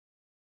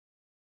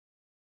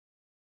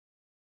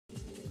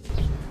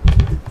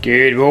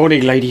Good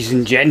morning, ladies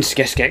and gents.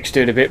 Guess Gex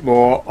doing a bit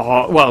more.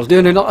 Well,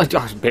 doing a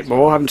bit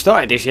more. I haven't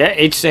started this yet.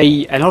 It's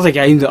another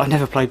game that I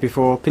never played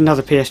before.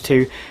 Another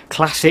PS2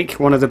 classic,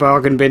 one of the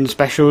bargain bin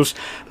specials.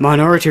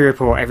 Minority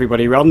Report.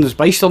 Everybody runs,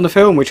 based on the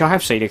film, which I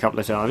have seen a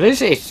couple of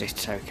times.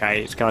 It's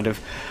okay. It's kind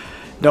of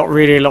not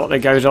really a lot that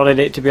goes on in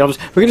it, to be honest.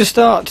 We're going to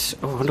start.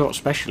 Oh, I wonder what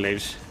special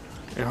is.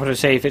 I want to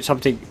see if it's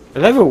something.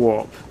 Level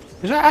warp.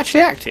 Is that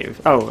actually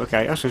active? Oh,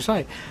 okay. I was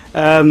going to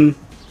say.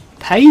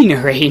 Pain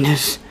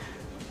arenas.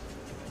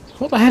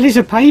 What the hell is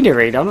a pain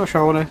arena? I'm not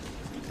sure I want to...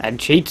 And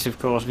cheats, of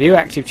course. View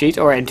active cheats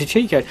or enter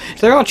cheat code.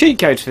 So there are cheat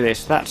codes for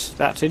this.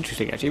 That's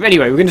interesting, actually. But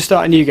anyway, we're going to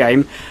start a new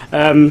game.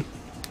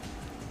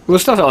 We'll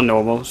start it on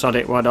normal. Sod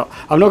it, why not?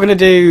 I'm not going to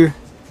do...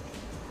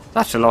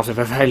 That's a lot of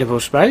available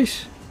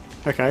space.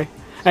 Okay.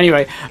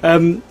 Anyway,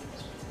 it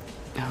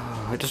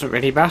doesn't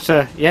really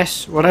matter.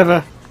 Yes,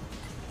 whatever.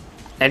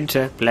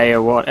 Enter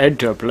player one.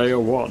 Enter player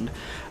one.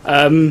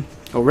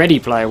 Or Ready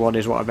Player One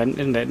is what I meant,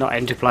 isn't it? Not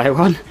Enter Player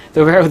One.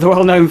 The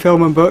well-known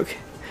film and book,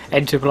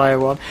 Enter Player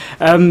One.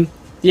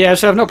 Yeah,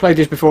 so I've not played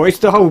this before. It's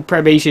the whole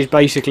premise is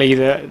basically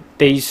that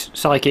these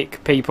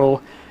psychic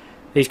people,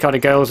 these kind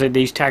of girls in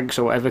these tanks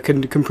or whatever,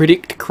 can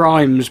predict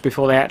crimes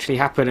before they actually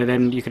happen, and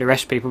then you can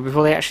arrest people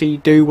before they actually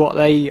do what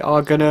they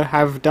are gonna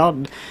have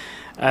done.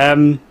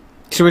 So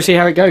we'll see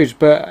how it goes.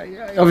 But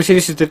obviously,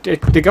 this is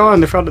the guy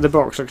on the front of the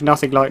box looks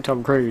nothing like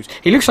Tom Cruise.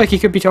 He looks like he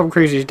could be Tom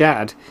Cruise's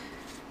dad,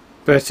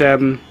 but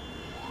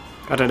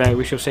I don't know,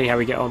 we shall see how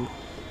we get on.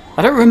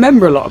 I don't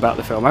remember a lot about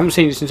the film. I haven't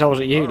seen it since I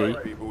was at uni. All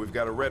right, people, we've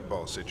got a red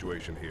ball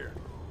situation here.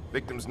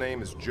 Victim's name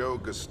is Joe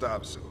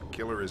Gustafson.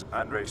 Killer is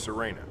Andre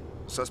Serena.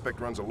 Suspect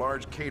runs a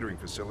large catering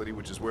facility,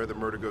 which is where the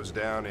murder goes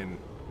down in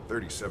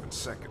 37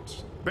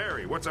 seconds.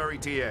 Barry, what's our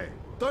ETA?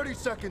 30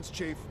 seconds,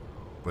 Chief.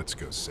 Let's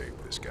go save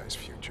this guy's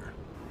future.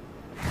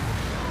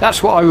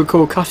 That's what I would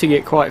call cutting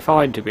it quite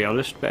fine, to be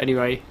honest. But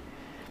anyway.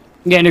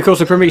 Yeah, and of course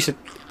the premise...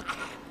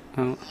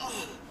 Oh.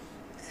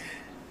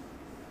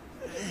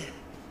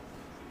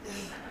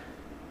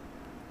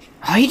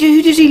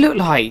 Who does he look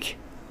like?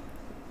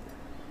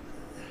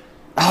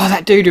 Oh,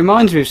 that dude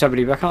reminds me of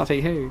somebody, but I can't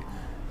think who.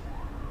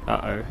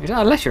 Uh-oh. Is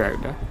that a letter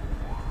opener?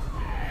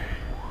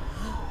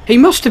 He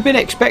must have been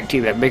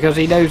expecting them because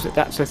he knows that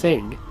that's a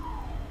thing.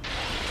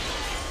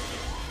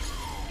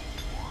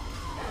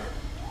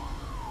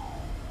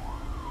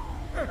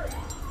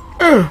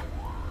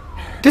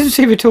 Doesn't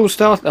seem at all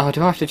start. Oh,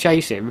 do I have to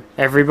chase him?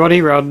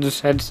 Everybody runs,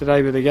 hence the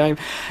name of the game.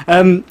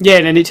 Yeah,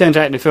 and then it turns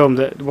out in the film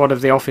that one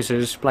of the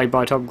officers, played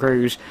by Tom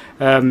Cruise,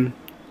 kind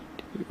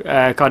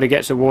of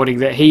gets a warning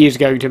that he is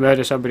going to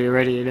murder somebody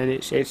already, and then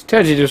it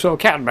turns into a sort of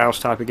cat and mouse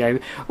type of game.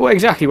 Well,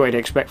 exactly what you'd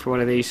expect from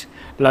one of these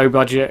low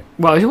budget.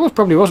 Well, it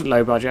probably wasn't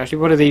low budget actually.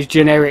 One of these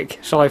generic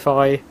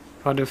sci-fi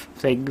kind of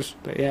things.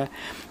 But yeah,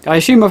 I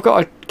assume I've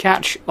got to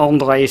catch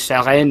Andre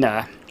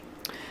Serena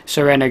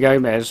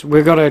Gomez.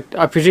 We've got to,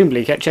 I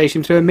presumably, chase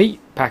him through a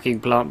meat packing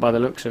plant by the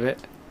looks of it.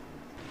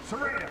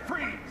 Serena,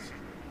 freeze!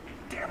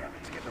 Damn it,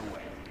 it's getting away.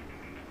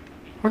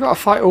 I've got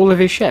to fight all of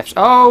his chefs.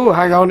 Oh,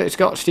 hang on, it's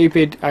got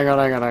stupid... Hang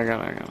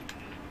on.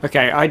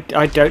 Okay, I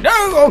don't know.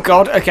 Oh,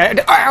 God, okay.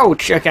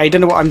 Ouch! Okay,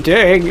 don't know what I'm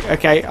doing.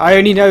 Okay, I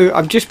only know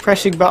I'm just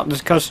pressing buttons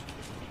because...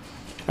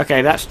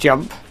 Okay, that's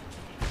jump.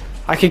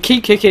 I can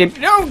keep kicking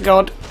him... Oh,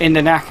 God! In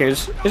the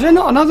knackers. Is there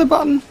not another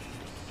button?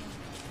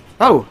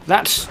 Oh,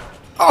 that's...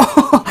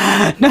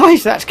 Oh,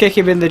 nice! That's kick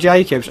him in the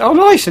Jacobs. Oh,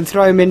 nice! And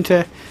throw him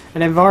into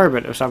an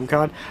environment of some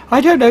kind. I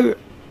don't know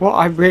what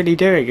I'm really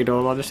doing, in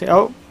all honesty.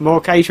 Oh,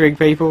 more catering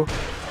people.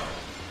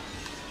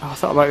 Oh, I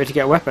thought I might be able to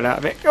get a weapon out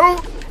of it.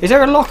 Oh, is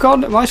there a lock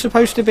on? Am I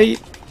supposed to be...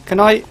 Can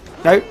I...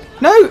 No.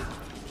 No!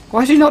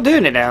 Why is he not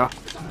doing it now?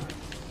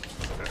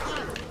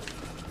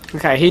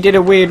 Okay, he did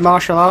a weird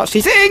martial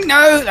artsy thing.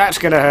 No, that's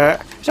going to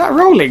hurt. Is that a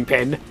rolling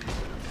pin?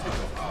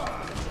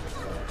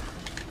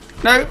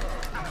 No.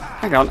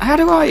 Hang on, how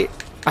do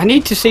I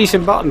need to see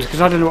some buttons because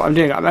I don't know what I'm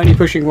doing. I'm only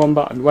pushing one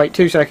button. Wait,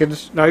 2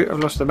 seconds. No, I've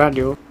lost the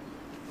manual.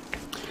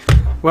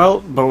 Well,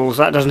 balls,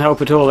 that doesn't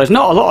help at all. There's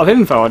not a lot of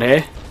info on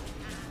here.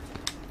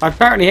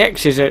 Apparently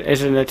X is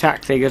an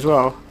attack thing as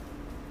well.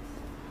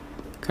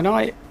 Can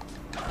I...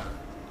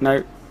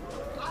 No.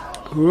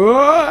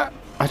 Whoa!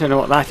 I don't know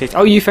what that is.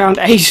 Oh, you found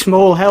a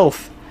small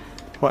health.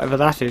 Whatever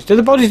that is. Do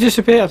the bodies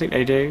disappear? I think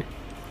they do.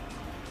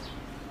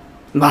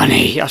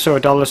 Money! I saw a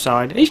dollar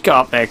sign. He's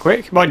got up there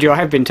quick. Mind you, I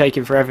have been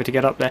taking forever to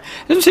get up there.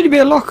 There doesn't seem to be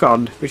a lock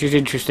on, which is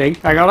interesting.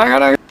 Hang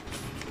on.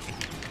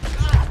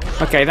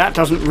 Okay, that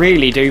doesn't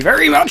really do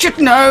very much.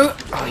 No!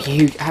 Oh,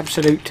 you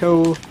absolute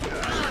tool.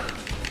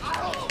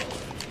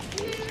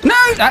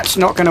 No, that's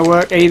not going to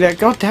work either.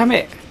 God damn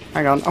it.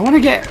 Hang on. I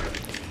want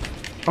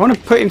to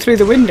put him through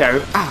the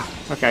window. Ah,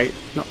 okay.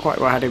 Not quite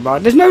what I had in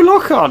mind. There's no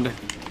lock on.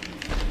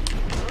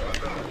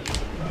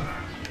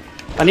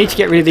 I need to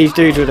get rid of these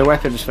dudes with the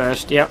weapons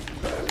first. Yep.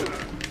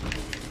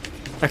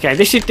 Okay,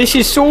 this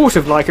is sort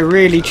of like a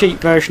really cheap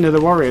version of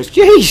the Warriors.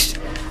 Jeez.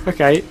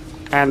 Okay,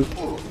 and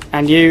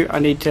you, I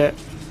need to.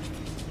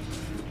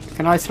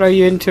 Can I throw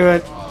you into a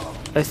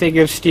thing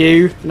of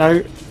stew?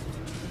 No.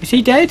 Is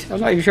he dead? I'm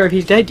not even sure if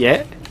he's dead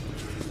yet.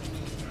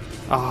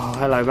 Oh,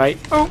 hello, mate.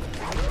 Oh.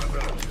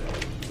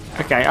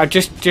 Okay, I'm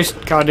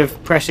just kind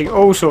of pressing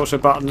all sorts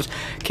of buttons,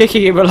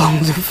 kicking him along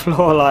the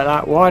floor like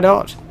that. Why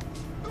not?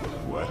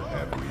 What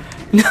have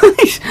we? No,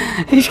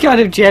 he's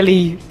kind of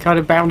jelly, kind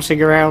of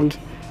bouncing around.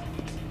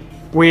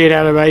 Weird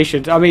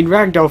animations. I mean,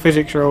 ragdoll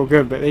physics are all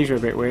good, but these are a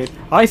bit weird.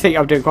 I think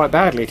I'm doing quite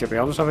badly, to be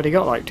honest. I've only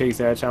got like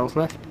 2/3 health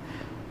left.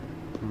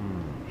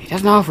 He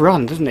doesn't half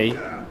run, doesn't he?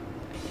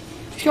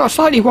 He's got a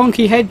slightly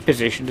wonky head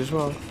position as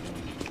well.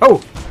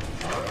 Oh!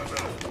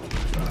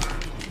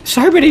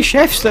 So many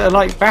chefs that are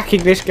like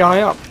backing this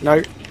guy up.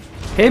 No.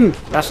 Him.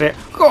 That's it.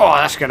 Oh,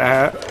 that's gonna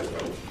hurt.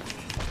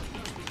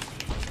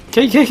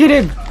 Keep kicking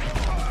him.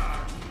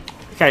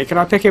 Okay, can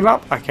I pick him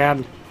up? I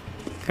can.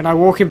 Can I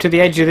walk him to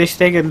the edge of this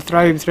thing and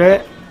throw him through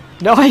it?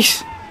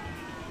 Nice!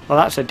 Well,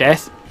 that's a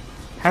death.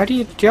 How do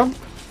you jump?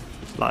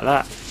 Like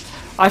that.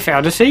 I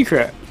found a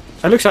secret.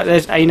 It looks like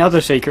there's another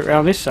secret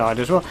around this side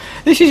as well.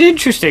 This is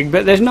interesting,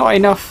 but there's not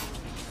enough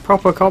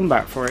proper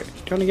combat for it. Do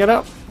you want to get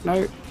up?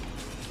 No.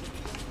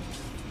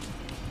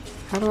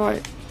 How do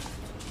I...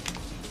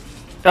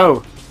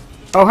 Oh.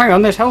 Oh, hang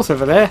on, there's health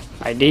over there.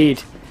 I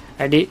need...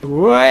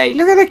 Wait,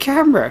 look at the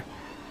camera!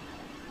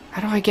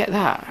 How do I get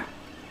that?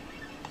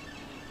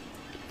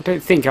 I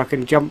don't think I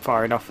can jump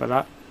far enough for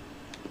that.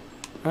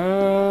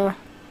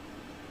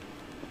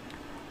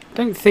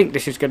 Don't think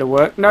this is going to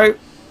work. No.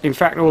 In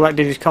fact, all that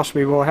did is cost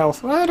me more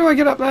health. How do I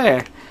get up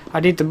there?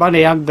 I need the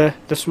money and the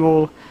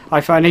small...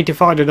 I need to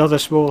find another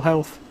small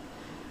health.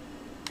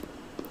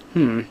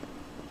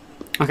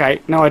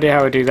 Okay, no idea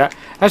how I do that.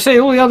 I see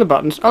all the other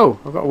buttons. Oh,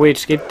 I've got a weird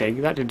skid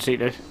thing. That didn't seem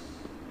to...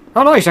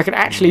 Oh, nice. I can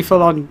actually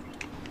full on...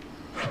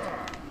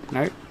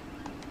 No.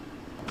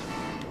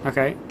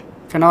 Okay.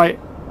 Can I...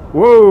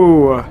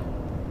 Whoa!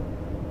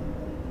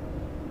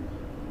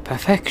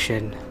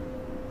 Perfection.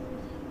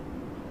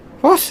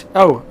 What?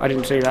 Oh, I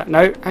didn't see that.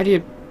 No, how do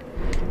you...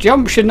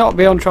 Jump should not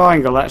be on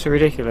triangle. That's a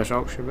ridiculous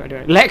option. But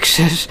anyway.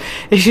 Lexus.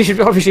 This is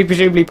obviously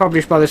presumably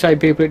published by the same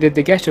people that did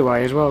The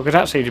Getaway as well, because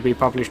that seemed to be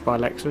published by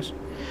Lexus.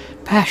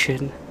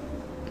 Passion.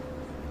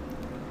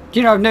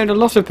 You know, I've known a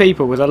lot of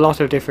people with a lot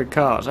of different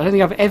cars. I don't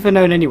think I've ever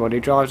known anyone who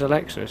drives a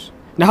Lexus.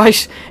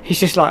 Nice. He's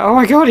just like, oh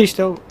my god, he's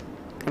still...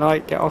 Can I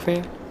get off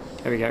here?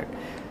 There we go.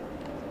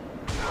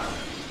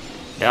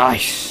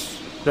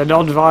 Nice. The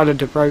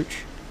non-violent approach.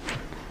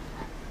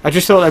 I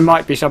just thought there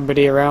might be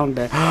somebody around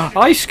there.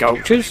 Ice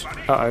sculptures?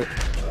 Uh-oh.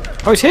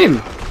 Oh, it's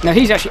him. No,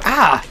 he's actually...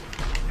 Ah!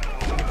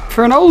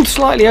 For an old,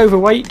 slightly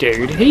overweight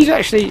dude, he's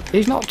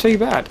not too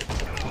bad.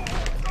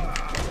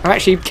 I've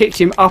actually kicked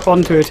him up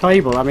onto a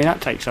table. I mean,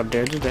 that takes some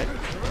doing, doesn't it?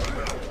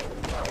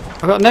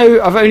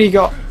 I've only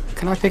got...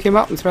 Can I pick him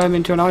up and throw him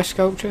into an ice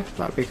sculpture?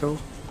 That'd be cool.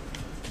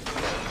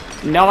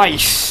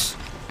 Nice!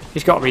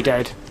 He's got to be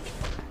dead.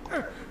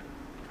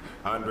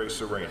 Andre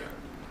Serena,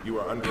 you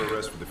are under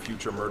arrest for the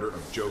future murder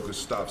of Joe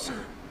Gustafson.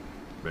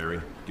 Barry,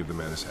 give the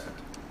man his hat.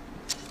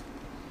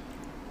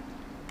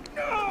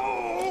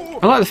 No!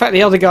 I like the fact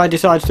the other guy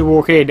decides to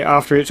walk in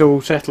after it's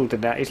all settled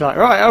and that. He's like,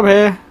 right, I'm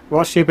here.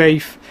 What's your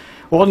beef?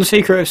 One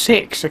secret of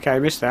 6. Okay,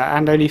 missed that.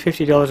 And only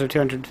 $50 of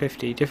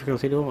 250.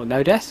 Difficulty normal.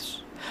 No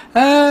deaths?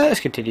 Let's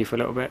continue for a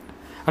little bit.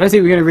 I don't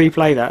think we're going to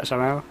replay that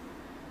somehow.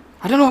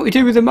 I don't know what we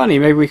do with the money.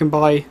 Maybe we can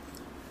buy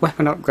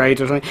weapon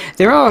upgrades or something.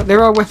 There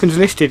are weapons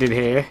listed in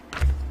here,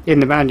 in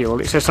the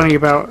manual. It says something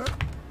about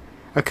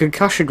a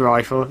concussion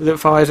rifle that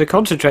fires a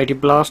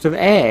concentrated blast of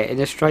air in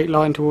a straight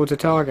line towards a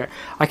target.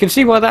 I can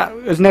see why that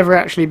has never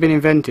actually been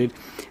invented.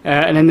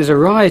 And then there's a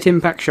riot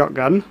impact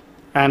shotgun,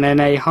 and then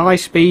a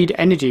high-speed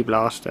energy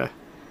blaster.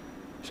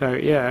 So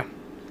yeah,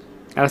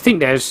 and I think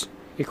there's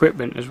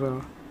equipment as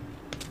well.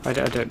 I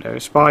don't know,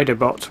 spider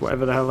bots,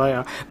 whatever the hell they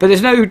are. But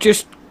there's no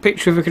just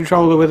picture of a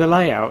controller with a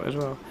layout as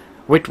well.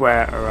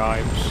 Whitware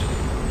arrives.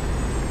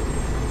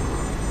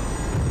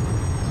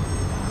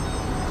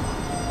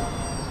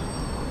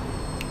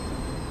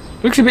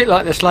 Looks a bit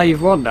like the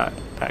Slave One, that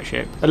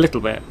ship. A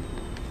little bit.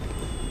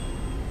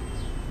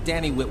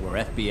 Danny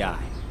Whitwer, FBI.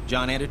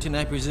 John Anderton,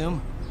 I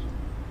presume?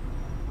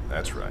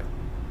 That's right.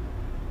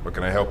 What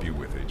can I help you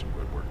with, Agent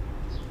Woodward?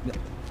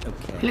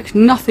 Okay. He looks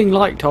nothing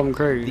like Tom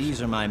Cruise.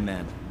 These are my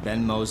men,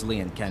 Ben Mosley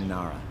and Ken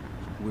Nara.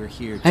 We're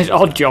here to There's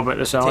odd job at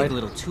the side. take a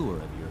little tour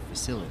of your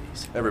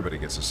facilities. Everybody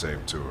gets the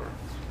same tour.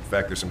 In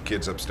fact, there's some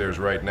kids upstairs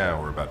right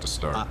now. We're about to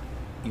start.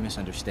 You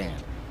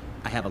misunderstand.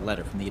 I have a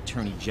letter from the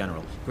Attorney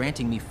General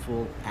granting me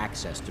full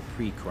access to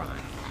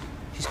pre-crime.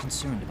 She's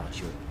concerned about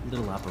your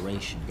little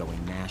operation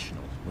going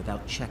national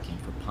without checking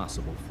for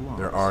possible flaws.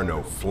 There are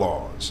no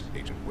flaws,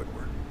 Agent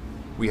Woodward.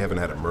 We haven't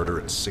had a murder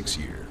in 6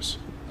 years.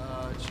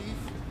 Chief,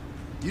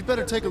 you'd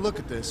better take a look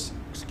at this.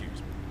 Excuse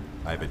me.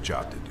 I have a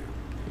job to do.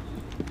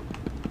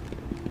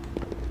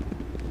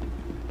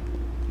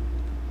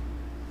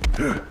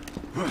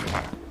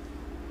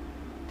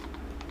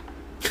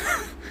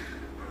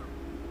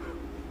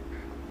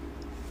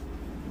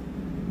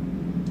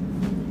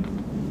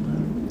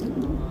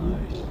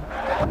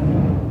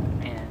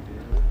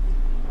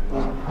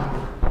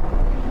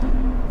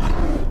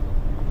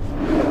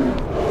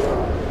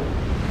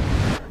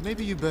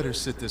 Maybe you better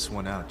sit this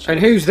one out. And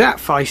who's that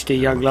feisty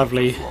young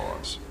lovely?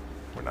 Flaws.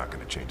 We're not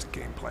gonna change the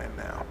game plan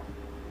now.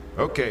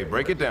 Okay,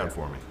 break it down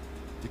for me.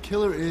 The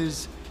killer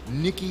is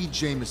Nikki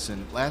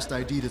Jameson, last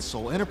ID'd at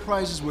Soul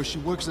Enterprises, where she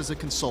works as a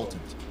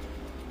consultant.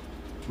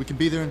 We can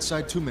be there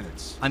inside 2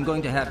 minutes. I'm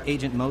going to have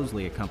Agent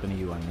Mosley accompany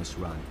you on this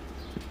run.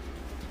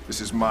 This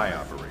is my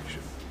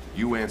operation.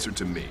 You answer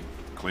to me.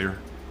 Clear?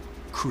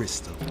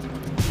 Crystal.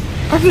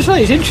 I have to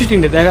say, it's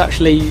interesting that they're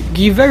actually...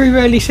 You very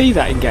rarely see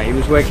that in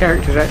games where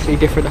characters are actually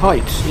different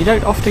heights. You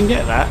don't often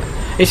get that.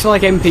 It's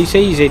like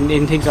NPCs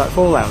in things like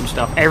Fallout and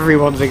stuff.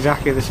 Everyone's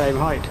exactly the same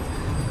height.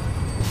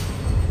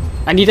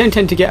 And you don't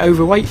tend to get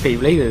overweight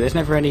people either. There's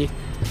never any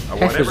I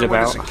want heifers everyone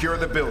about. to secure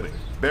the building.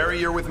 Barry,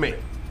 you're with me.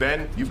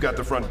 Ben, you've got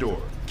the front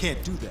door.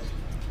 Can't do that.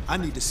 I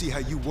need to see how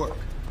you work.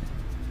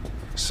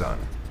 Son,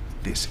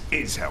 this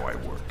is how I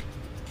work.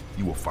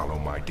 You will follow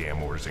my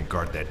damn orders and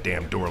guard that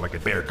damn door like a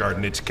bear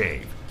guarding its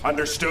cave.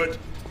 Understood?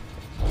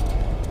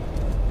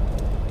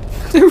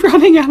 The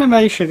running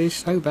animation is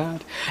so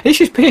bad.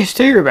 This is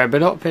PS2, remember,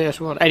 not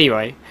PS1.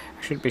 Anyway,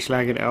 I shouldn't be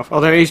slagging it off.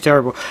 Although it is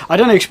terrible. I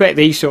don't expect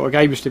these sort of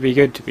games to be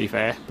good, to be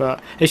fair.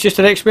 But it's just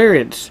an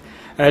experience.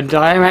 And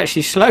I am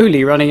actually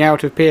slowly running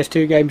out of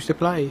PS2 games to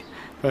play.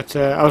 But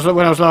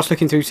when I was last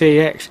looking through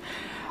CEX,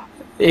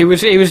 it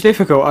was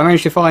difficult. I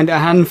managed to find a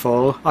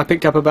handful. I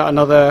picked up about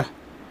another,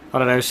 I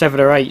don't know, 7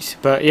 or 8.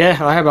 But yeah,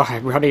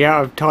 I'm running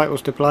out of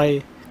titles to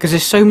play because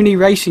there's so many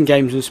racing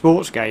games and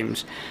sports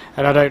games,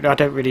 and I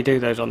don't really do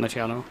those on the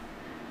channel.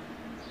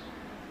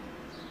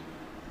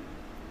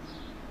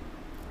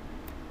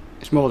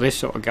 It's more this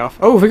sort of guff.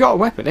 Oh, we got a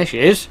weapon. There she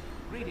is.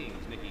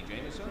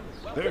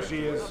 There she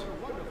is.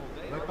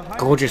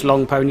 Gorgeous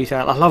long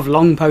ponytail. I love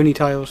long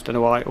ponytails. Don't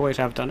know why. Always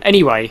have done.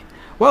 Anyway,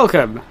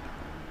 welcome.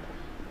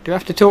 Do I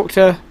have to talk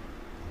to...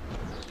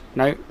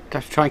 No. Do I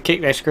have to try and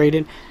kick their screen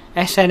in?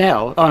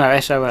 SNL? Oh no,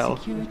 SOL.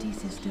 Security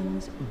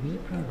systems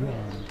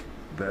reprogrammed.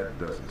 That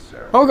doesn't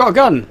sound... Oh, I got a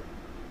gun.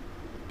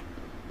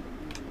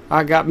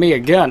 I got me a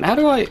gun. How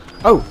do I...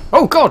 Oh.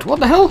 Oh god, what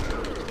the hell?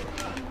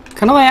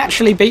 Can I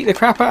actually beat the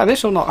crap out of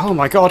this or not? Oh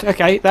my god,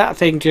 okay. That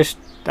thing just...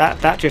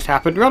 That just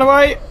happened. Run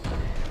away!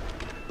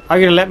 I'm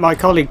going to let my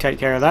colleague take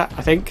care of that,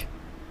 I think.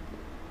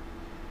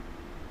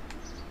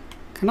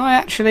 Can I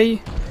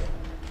actually...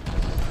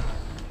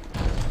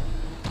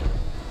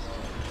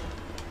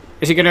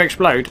 Is it going to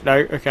explode? No,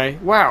 okay.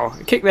 Wow,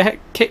 it kicked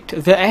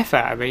the F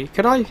out of me.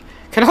 Can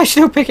I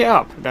still pick it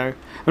up? No.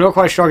 I'm not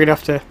quite strong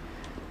enough to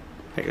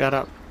pick that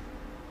up.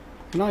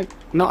 Can I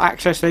not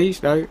access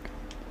these? No.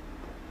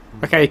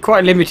 Okay,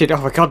 quite limited.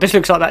 Oh my god, this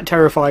looks like that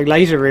terrifying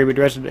laser room in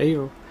Resident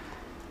Evil.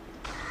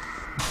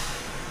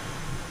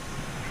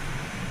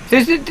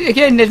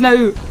 Again, there's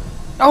no...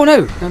 Oh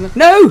no!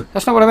 No!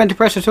 That's not what I meant to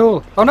press at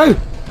all. Oh no!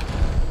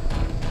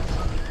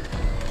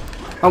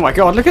 Oh my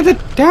god, look at the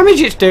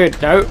damage it's doing!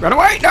 No, run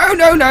away!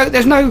 No!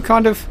 There's no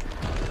kind of...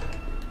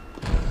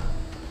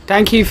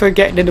 Thank you for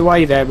getting in the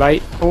way there,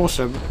 mate.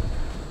 Awesome.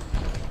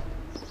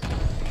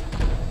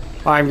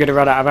 I'm going to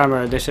run out of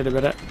ammo in this in a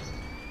minute.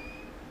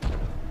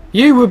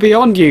 You were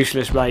beyond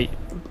useless, mate.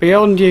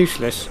 Beyond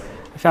useless.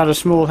 I found a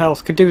small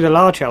health. Could do with a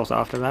large health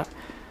after that.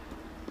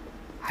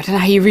 I don't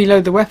know how you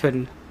reload the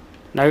weapon.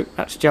 No,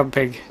 that's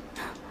jumping.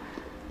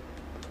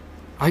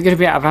 I'm going to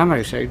be out of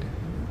ammo soon.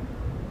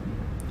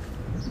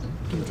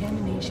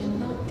 Contamination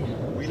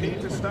lockdown. We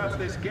need to stop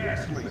this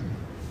gas leak.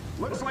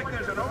 Looks like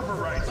there's an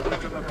override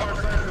switch on the far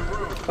side of the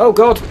room. Oh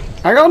god,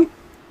 hang on.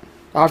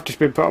 I've just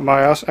been put on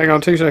my ass. Hang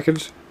on 2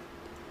 seconds.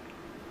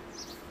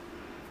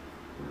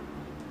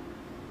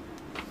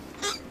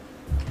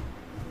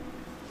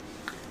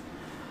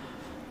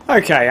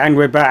 Okay, and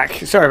we're back.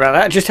 Sorry about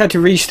that. Just had to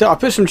restart. I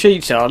put some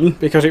cheats on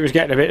because it was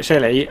getting a bit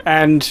silly,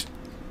 and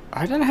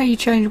I don't know how you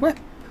change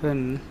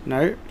weapon.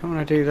 No, don't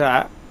want to do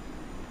that.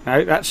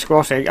 No, that's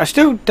squatting. I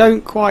still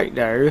don't quite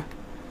know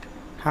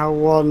how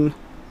one...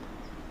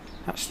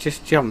 That's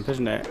just jump,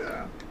 isn't it?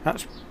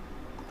 That's...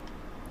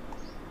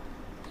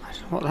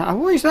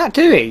 What is that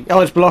doing?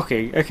 Oh, it's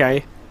blocking.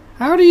 Okay.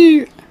 How do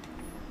you...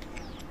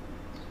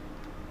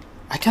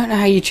 I don't know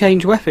how you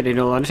change weapon in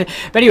all honesty.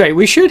 But anyway,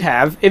 we should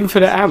have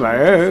infinite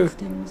ammo.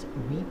 Systems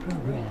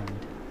reprogrammed.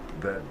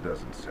 That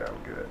doesn't sound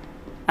good.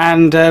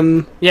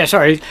 And, yeah,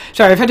 sorry,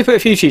 I've had to put a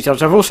few cheats on,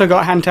 so I've also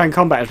got hand-to-hand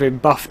combat has been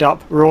buffed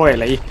up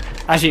royally.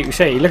 As you can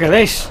see, look at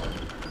this.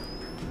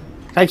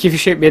 Thank you for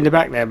shooting me in the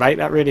back there, mate,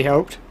 that really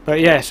helped. But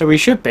yeah, so we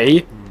should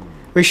be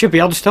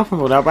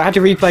unstoppable now, but I had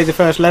to replay the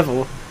first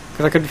level,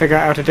 because I couldn't figure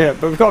out how to do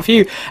it. But we've got a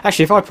few...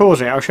 Actually, if I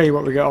pause it, I'll show you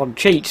what we got on.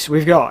 Cheats,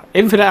 we've got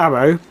infinite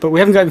ammo, but we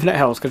haven't got infinite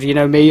health, because you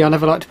know me, I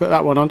never like to put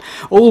that one on.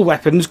 All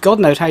weapons, God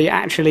knows how you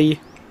actually...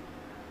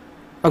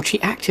 Oh,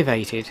 cheat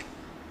activated.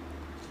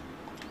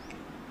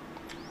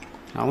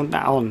 I want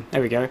that on.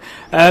 There we go.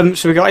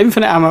 So we got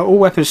infinite ammo, all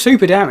weapons,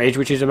 super damage,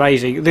 which is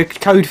amazing. The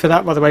code for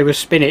that, by the way, was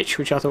spinach,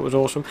 which I thought was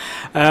awesome.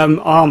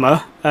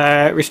 Armour,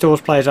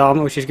 restores players'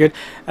 armour, which is good.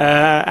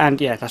 And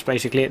yeah, that's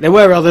basically it. There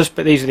were others,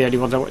 but these are the only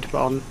ones I wanted to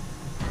put on.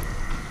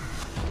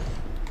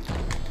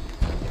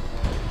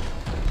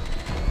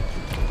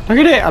 Look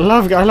at it! I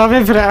love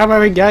infinite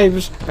ammo in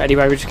games. But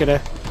anyway, we're just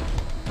gonna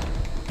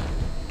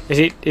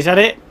Is that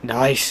it?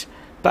 Nice.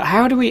 But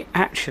how do we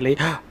actually...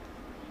 I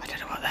don't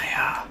know what they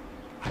are.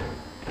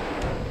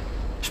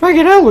 Smack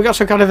it hell, we got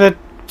some kind of a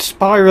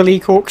spirally,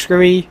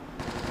 corkscrewy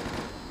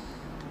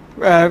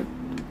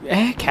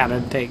air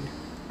cannon thing.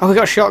 Oh, we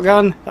got a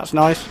shotgun. That's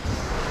nice.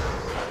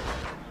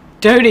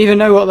 Don't even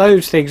know what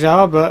those things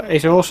are, but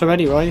it's awesome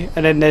anyway.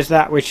 And then there's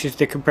that, which is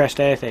the compressed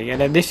air thing. And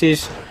then this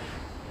is...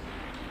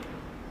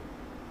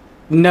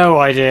 no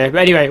idea. But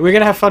anyway, we're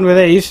going to have fun with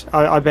these,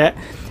 I bet.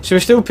 So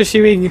we're still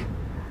pursuing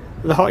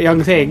the hot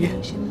young thing.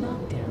 Termination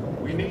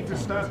lockdown. We need to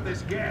stop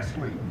this gas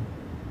leak.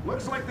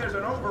 Looks like there's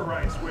an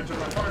override switch on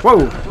the far Whoa.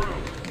 side of the room.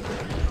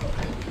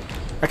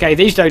 Okay,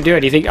 these don't do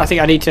anything. I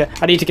think I need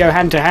to go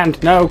hand to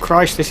hand. No,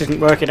 Christ, this isn't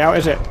working out,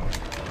 is it?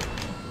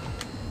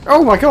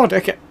 Oh my god,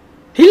 okay.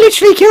 He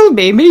literally killed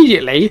me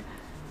immediately.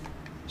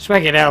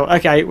 Swag it out.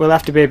 Okay, we'll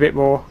have to be a bit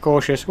more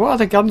cautious. What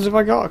other guns have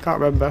I got? I can't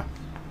remember.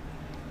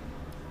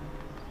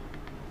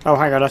 Oh,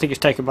 hang on, I think it's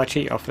taken my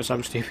cheat off for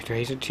some stupid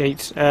reason.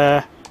 Cheats.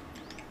 There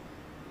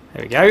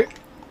we go.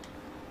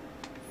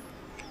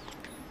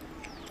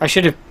 I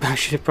should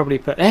have probably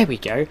put... there we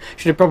go.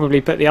 Should have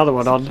probably put the other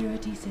one on.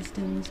 Security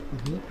systems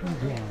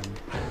reprogrammed.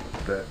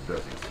 That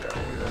doesn't sound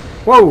good.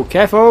 Whoa,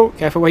 careful.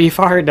 Careful where you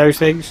firing those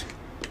things.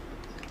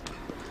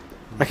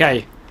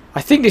 Okay.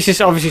 I think this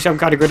is obviously some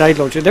kind of grenade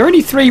launcher. There are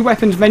only 3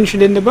 weapons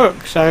mentioned in the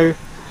book, so...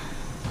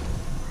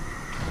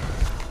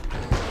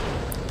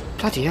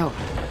 bloody hell.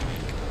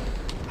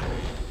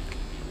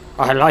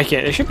 I like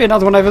it. There should be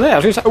another one over there. I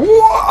was going to say...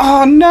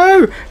 oh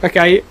no!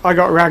 Okay, I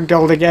got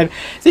ragdolled again.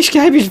 This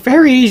game is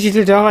very easy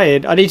to die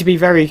in. I need to be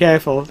very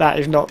careful. That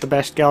is not the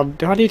best gun.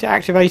 Do I need to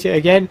activate it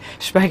again?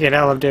 Smacking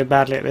hell, I'm doing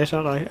badly at this,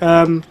 aren't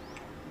I?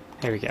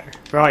 Here we go.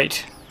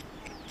 Right.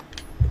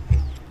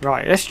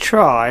 Right, let's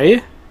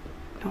try...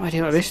 no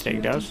idea what this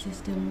thing does.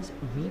 Systems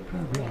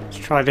reprogrammed. Let's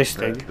try this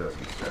thing. That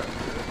doesn't sound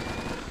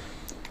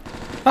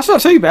good. That's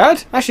not too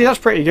bad. Actually, that's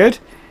pretty good.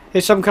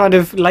 It's some kind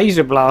of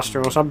laser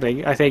blaster or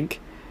something, I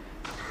think.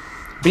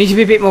 We need to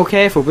be a bit more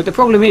careful, but the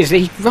problem is that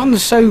he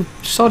runs so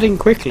sodding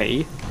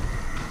quickly.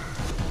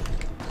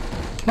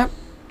 Nope.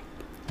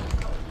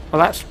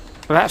 Well,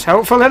 that's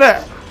helpful, isn't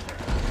it?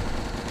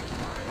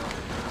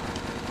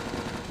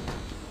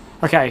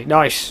 Okay,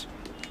 nice.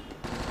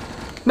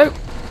 No,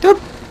 no.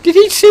 Did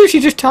he seriously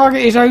just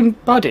target his own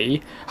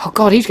buddy? Oh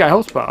god, he's got a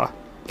health bar.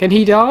 Can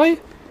he die?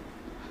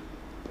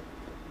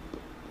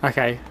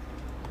 Okay.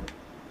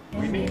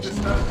 We need to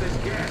stop this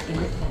gas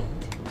leak.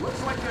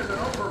 Looks like there's an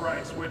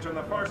override switch on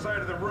the far side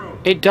of the room.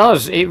 It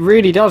does. It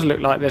really does look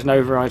like there's an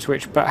override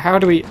switch, but how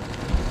do we...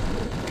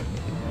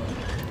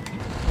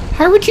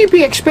 how would you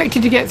be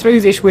expected to get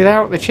through this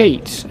without the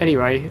cheats?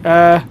 Anyway,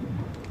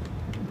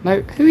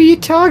 no, who are you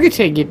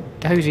targeting, you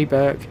hosey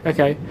Burke?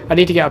 Okay, I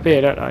need to get up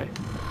here, don't I?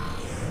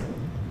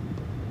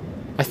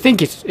 I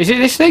think it's... is it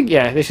this thing?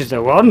 Yeah, this is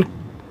the one.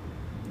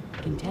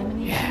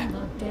 Contamination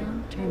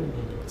lockdown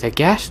terminated. The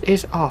gas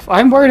is off.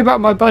 I'm worried about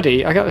my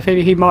buddy. I got the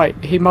feeling he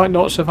might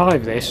not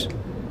survive this.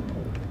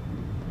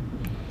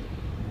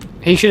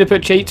 He should have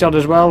put cheats on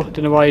as well.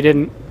 Don't know why he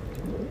didn't.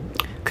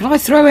 Can I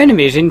throw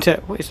enemies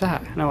into... what is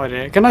that? No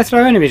idea. Can I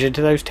throw enemies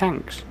into those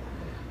tanks?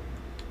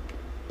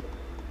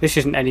 This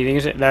isn't anything,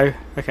 is it? No.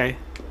 Okay.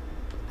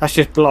 That's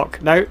just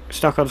block. No.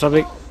 Stuck on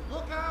something. You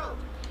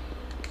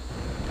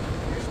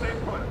stay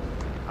put.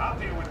 I'll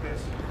deal with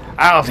this.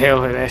 I'll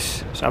deal with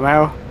this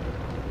somehow.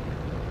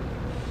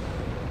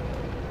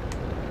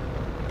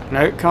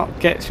 No, can't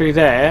get through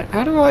there.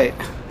 How do I...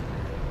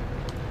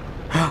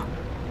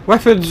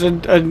 weapons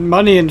and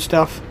money and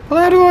stuff. Well,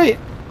 how do I...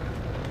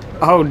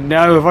 oh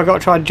no, have I got to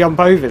try and jump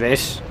over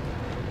this?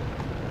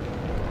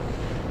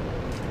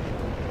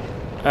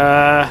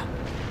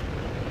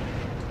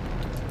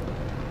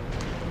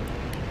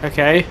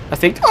 Okay, I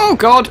think... oh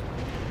god!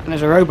 And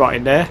there's a robot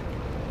in there.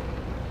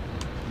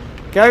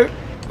 Go!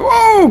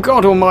 Oh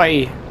god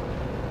almighty!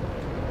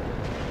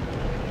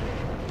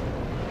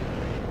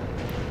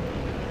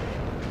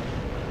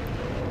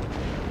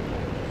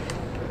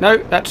 No,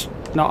 that's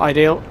not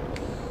ideal.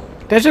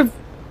 There's a...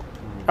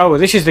 oh,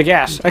 this is the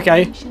gas.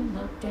 Okay. Contamination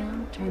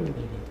lockdown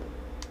terminated.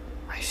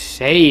 I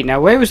see.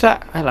 Now, where was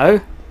that? Hello?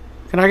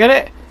 Can I get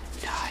it?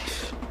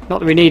 Nice. Not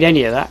that we need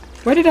any of that.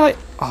 Where did I...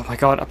 oh my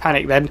god, I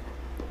panicked then.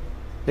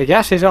 The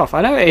gas is off.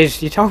 I know it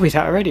is. You told me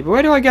that already. But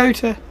where do I go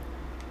to...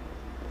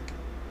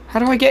 how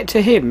do I get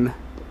to him?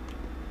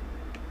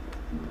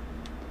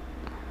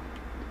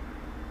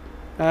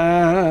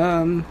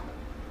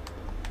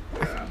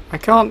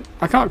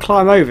 I can't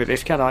climb over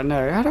this, can I?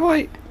 No. How do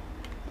I...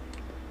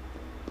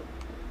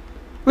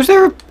 was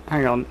there a...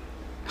 hang on.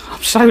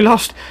 I'm so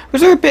lost.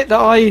 Was there a bit that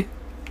I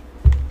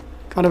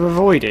kind of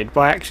avoided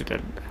by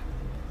accident?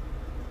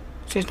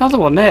 See, there's another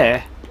one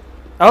there.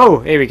 Oh,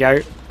 here we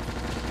go.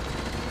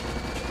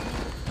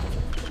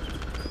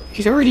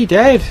 He's already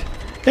dead.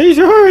 He's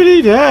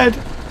already dead.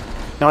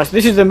 Nice.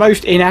 This is the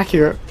most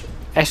inaccurate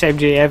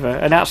SMG ever,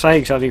 and that's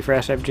saying something for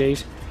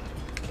SMGs.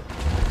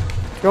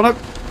 Go on up.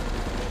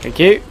 Thank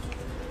you.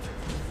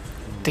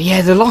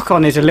 Yeah, the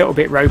lock-on is a little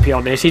bit ropey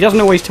on this. He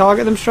doesn't always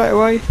target them straight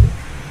away.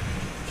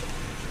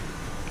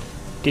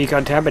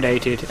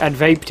 Decontaminated and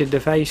vaped in the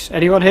face.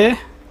 Anyone here?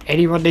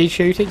 Anyone need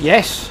shooting?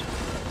 Yes.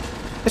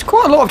 There's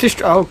quite a lot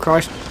of oh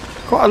Christ,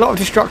 quite a lot of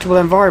destructible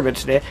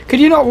environments there. Could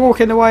you not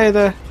walk in the way of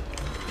the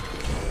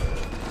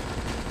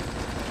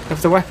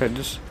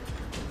weapons?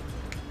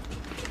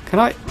 Can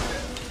I?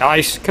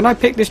 Nice. Can I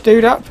pick this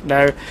dude up?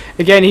 No.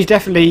 Again, he's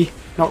definitely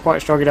not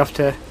quite strong enough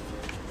to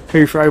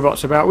hoof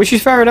robots about, which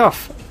is fair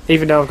enough.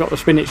 Even though I've got the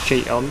spinach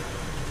cheat on,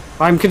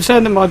 I'm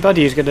concerned that my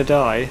buddy is going to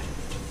die.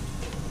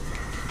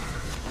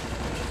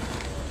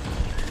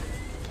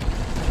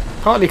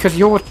 Partly because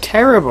you're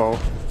terrible.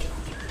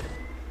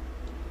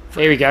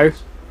 Here we go.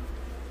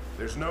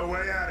 There's no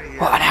way out of here.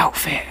 What an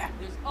outfit.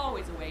 There's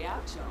always a way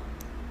out, John.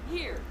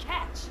 Here,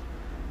 catch.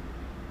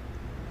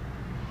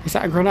 Is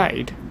that a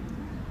grenade?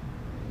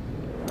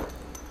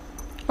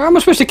 How am I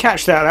supposed to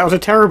catch that? That was a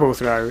terrible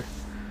throw.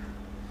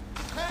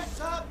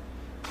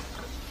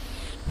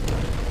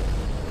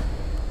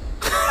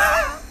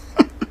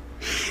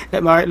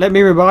 Let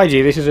me remind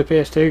you, this is a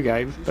PS2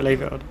 game,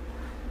 believe it or not.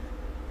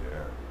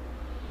 Yeah,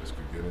 this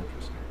could get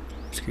interesting.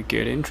 This could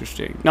get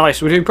interesting.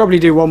 Nice, we'll probably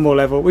do one more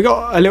level. We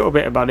got a little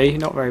bit of money,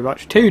 not very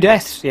much. 2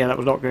 deaths, yeah, that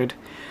was not good.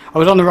 I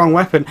was on the wrong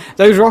weapon.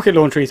 Those rocket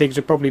launcher things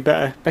are probably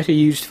better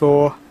used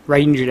for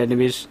ranged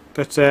enemies.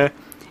 But yeah,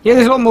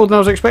 there's a lot more than I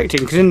was expecting,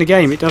 because in the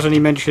game it does only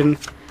mention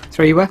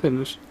 3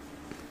 weapons.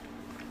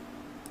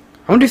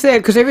 I wonder if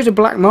because there is a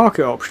black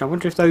market option, I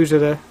wonder if those are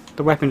the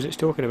weapons it's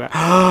talking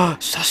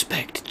about.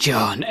 Suspect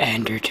John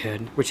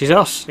Anderton, which is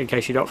us, in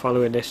case you're not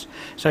following this.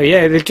 So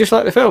yeah, just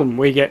like the film,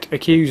 we get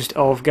accused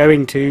of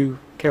going to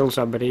kill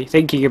somebody,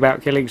 thinking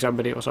about killing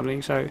somebody or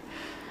something. So,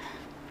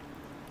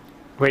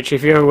 which,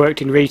 if you ever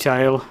worked in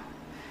retail,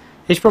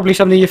 is probably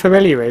something you're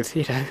familiar with.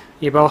 You know,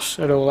 your boss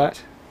and all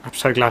that. I'm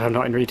so glad I'm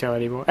not in retail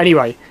anymore.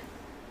 Anyway.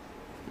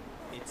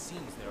 It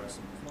seems there are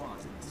some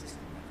flaws in the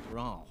system after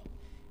all.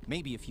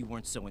 Maybe if you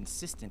weren't so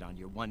insistent on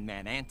your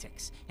one-man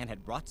antics and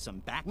had brought some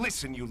back...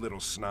 Listen, you little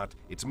snot.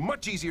 It's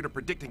much easier to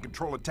predict and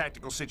control a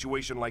tactical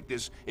situation like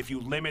this if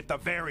you limit the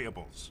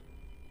variables.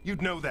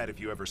 You'd know that if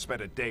you ever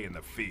spent a day in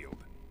the field.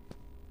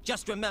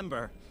 Just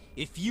remember,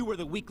 if you were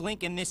the weak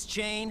link in this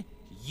chain,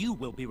 you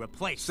will be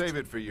replaced. Save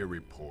it for your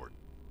report.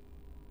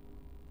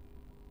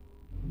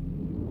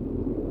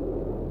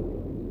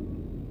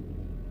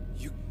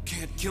 You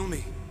can't kill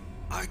me.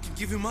 I can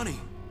give you money.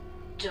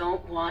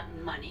 Don't want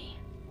money.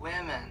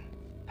 Women,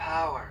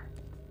 power.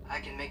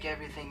 I can make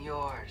everything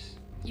yours.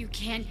 You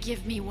can't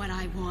give me what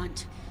I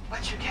want.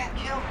 But you can't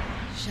kill me.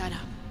 Shut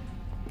up.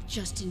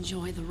 Just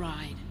enjoy the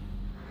ride.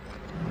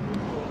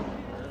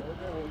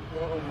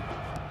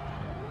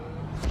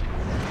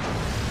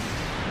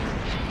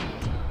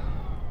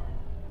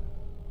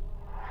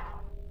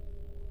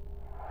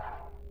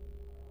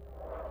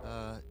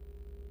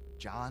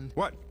 John?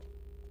 What?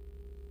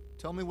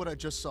 Tell me what I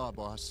just saw,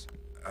 boss.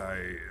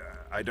 I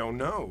don't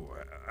know.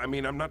 I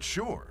mean, I'm not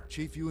sure.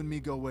 Chief, you and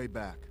me go way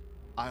back.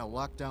 I'll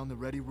lock down the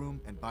ready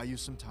room and buy you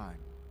some time.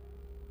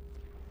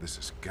 This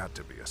has got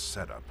to be a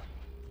setup.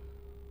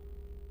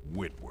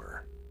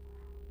 Whitwer.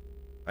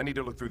 I need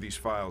to look through these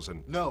files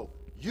and... No,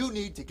 you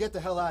need to get the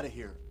hell out of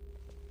here.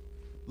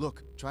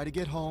 Look, try to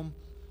get home.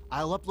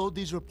 I'll upload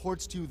these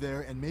reports to you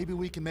there, and maybe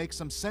we can make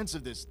some sense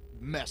of this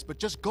mess, but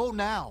just go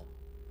now.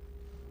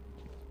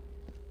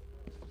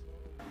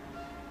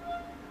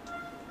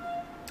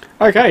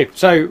 Okay,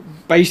 so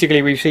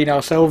basically we've seen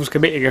ourselves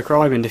committing a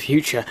crime in the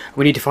future.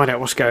 We need to find out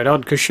what's going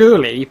on, because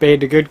surely, being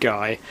the good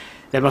guy,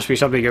 there must be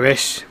something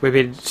amiss. We've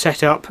been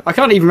set up. I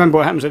can't even remember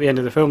what happens at the end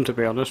of the film, to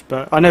be honest,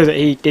 but I know that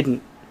he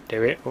didn't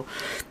do it,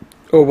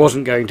 or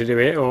wasn't going to do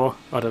it, or,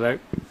 I don't know.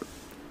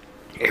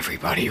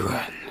 Everybody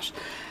runs.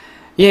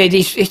 Yeah,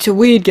 it's a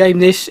weird game,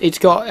 this. It's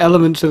got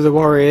elements of the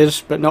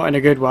Warriors, but not in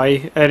a good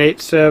way, and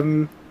it's,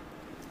 yeah,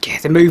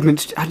 the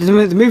movement's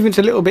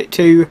a little bit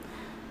too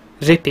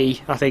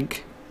zippy, I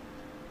think.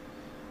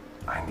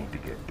 I need to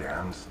get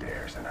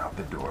downstairs and out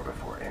the door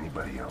before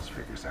anybody else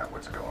figures out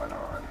what's going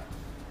on.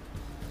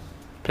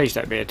 Please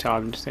don't be a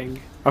timed thing.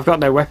 I've got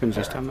no weapons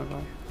this time, have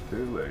I?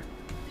 Too late.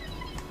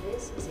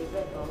 This is a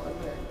red ball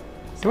alert.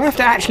 Do I have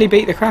to actually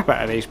beat the crap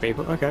out of these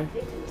people? Okay.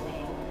 Victim's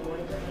name,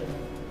 Boyd Green.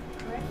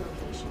 Correct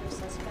location of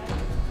suspect,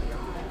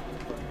 beyond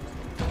headquarters.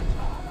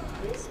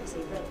 This is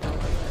a red ball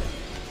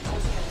alert.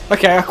 Suspect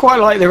Okay, I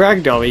quite like the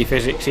ragdolly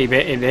physicsy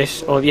bit in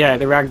this. Or, yeah,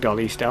 the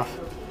ragdolly stuff.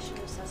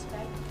 location of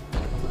suspect,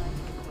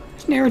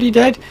 Isn't he already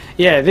dead?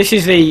 Yeah, this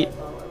is the...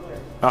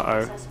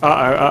 Uh-oh. Uh-oh,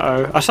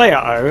 uh-oh. I say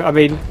uh-oh, I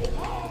mean...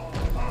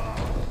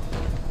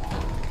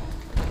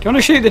 Do you want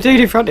to shoot the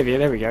dude in front of you?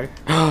 There we go.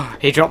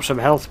 He dropped some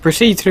health.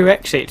 Proceed through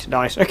exit.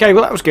 Nice. Okay,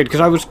 well that was good,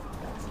 because I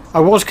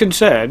was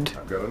concerned.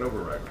 I've got an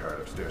override card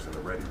upstairs in the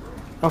ready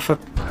room. Oh, for...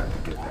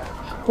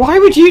 Why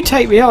would you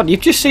take me on?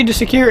 You've just seen the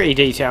security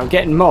detail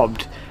getting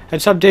mobbed,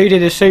 and some dude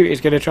in a suit is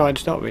going to try and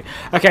stop me.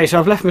 Okay, so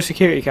I've left my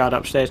security card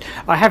upstairs.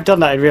 I have done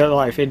that in real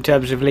life, in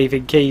terms of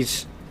leaving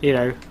keys, you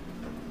know,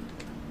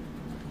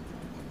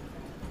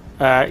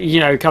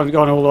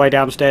 gone all the way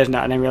downstairs and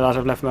that, and then realise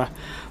I've left my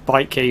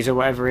bike keys or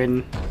whatever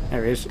in,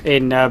 there it is,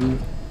 in,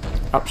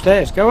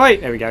 upstairs. Go away!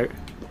 There we go.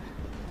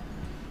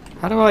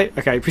 How do I...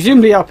 Okay,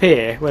 presumably up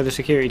here, where the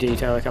security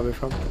detail are coming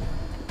from.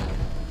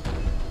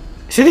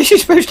 So this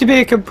is supposed to be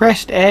a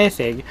compressed air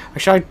thing. I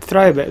should I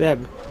throw him at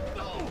them?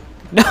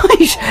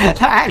 Nice!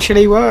 That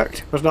actually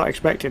worked. Was not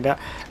expecting that.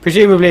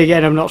 Presumably,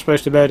 again, I'm not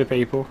supposed to murder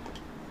people.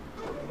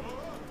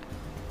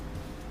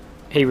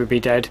 He would be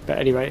dead, but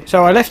anyway.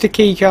 So I left a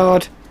key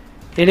card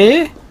in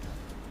here.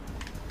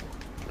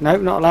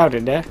 Nope, not allowed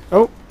in there.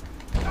 Oh.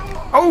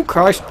 Oh,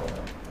 Christ.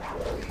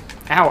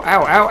 Ow,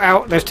 ow, ow,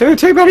 ow. There's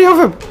too many of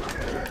them.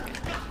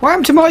 What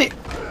happened to my...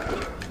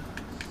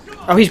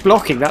 Oh, he's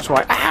blocking, that's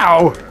why.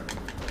 Ow!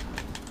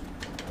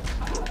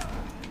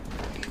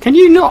 Can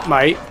you not,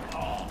 mate?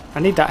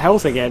 I need that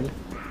health again.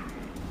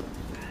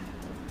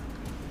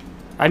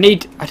 I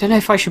don't know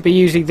if I should be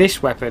using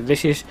this weapon.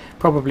 This is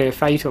probably a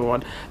fatal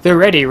one. The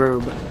ready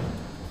room.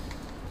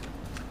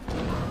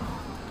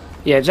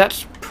 Yeah,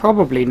 that's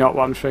probably not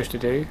what I'm supposed to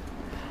do.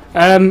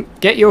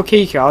 Get your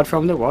key card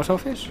from the what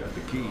office? Got the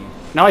key.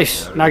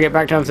 Nice. Now get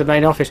back down to the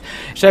main office.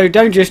 So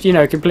don't just, you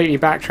know, completely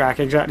backtrack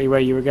exactly where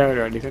you were going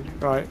or anything.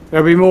 Right.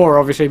 There'll be more,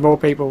 obviously. More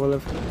people will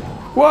have...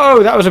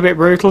 Whoa, that was a bit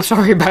brutal.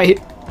 Sorry,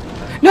 mate.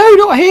 No,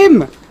 not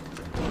him!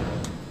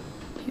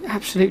 You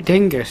absolute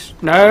dingus.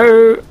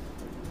 No!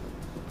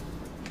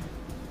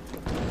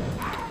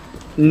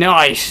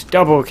 Nice.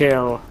 Double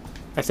kill.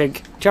 I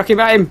think. Chuck him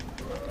at him.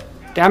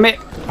 Damn it.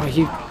 Oh,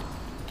 you...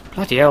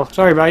 Bloody hell.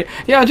 Sorry, mate.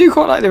 Yeah, I do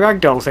quite like the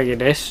ragdoll thing in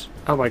this.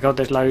 Oh my god,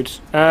 there's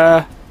loads.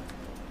 I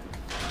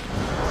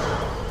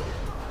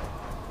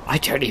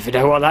don't even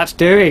know what that's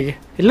doing.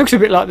 It looks a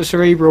bit like the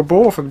cerebral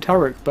bore from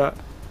Turok, but...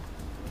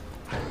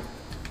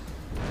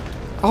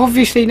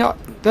 Obviously not.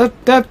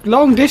 The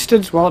long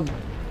distance one.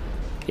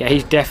 Yeah,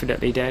 he's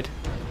definitely dead.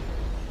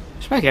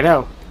 Smack it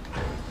hell.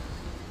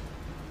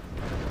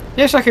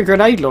 Yeah, it's like a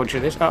grenade launcher,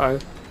 this. Uh-oh.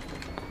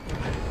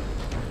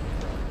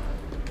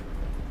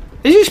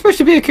 Is it supposed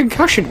to be a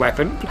concussion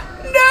weapon?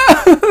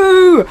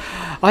 No!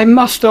 I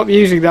must stop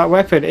using that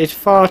weapon. It's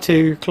far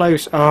too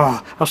close.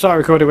 Oh, I'll start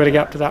recording when I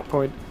get up to that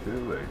point.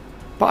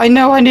 But I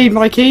know I need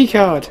my key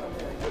card.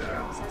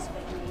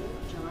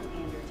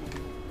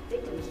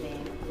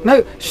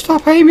 No,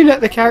 stop aiming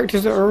at the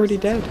characters that are already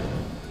dead.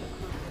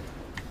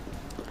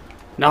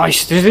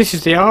 Nice. This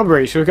is the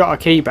armory, so we've got our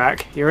key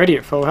back. You're already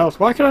at full health.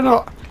 Why can I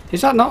not...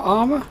 Is that not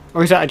armour?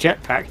 Or is that a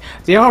jetpack?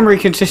 The armory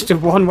consists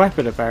of one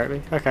weapon,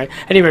 apparently. Okay.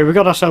 Anyway, we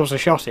got ourselves a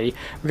shotty.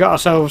 We got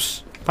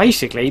ourselves,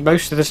 basically,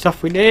 most of the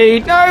stuff we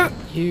need. No!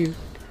 You...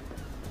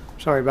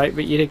 Sorry, mate,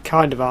 but you did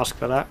kind of ask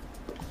for that.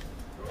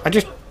 I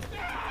just...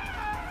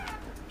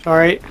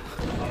 Sorry.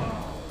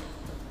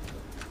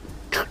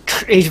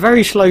 He's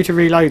very slow to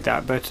reload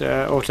that, but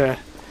or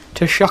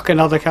to shock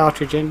another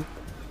cartridge in.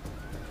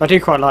 I do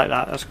quite like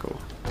that. That's cool.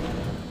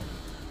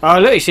 Oh,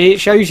 look! You see, it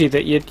shows you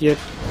that you.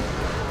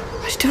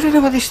 I still don't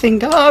know what this thing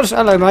does.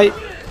 Hello, mate.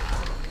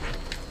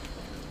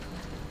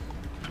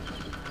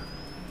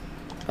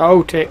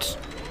 Oh, tits.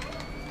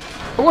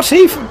 What's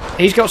he?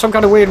 He's got some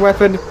kind of weird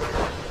weapon.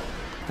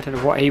 I don't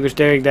know what he was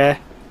doing there.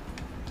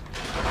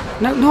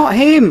 No, not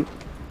him.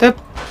 That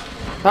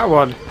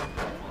one.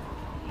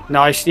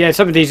 Nice. Yeah,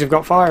 some of these have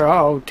got fire.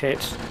 Oh,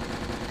 tits.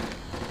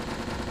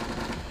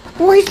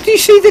 Wait, do you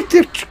see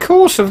the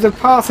course of the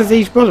path of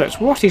these bullets?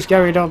 What is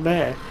going on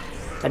there?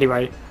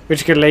 Anyway, we're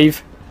just gonna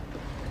leave.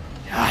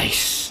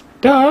 Nice.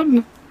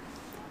 Done.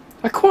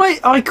 I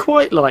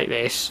quite like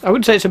this. I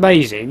wouldn't say it's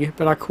amazing,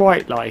 but I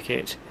quite like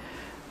it.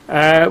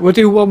 We'll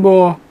do one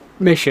more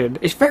mission.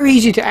 It's very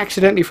easy to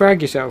accidentally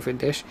frag yourself in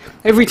this.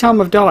 Every time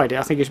I've died,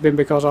 I think it's been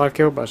because I've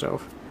killed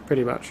myself.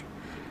 Pretty much.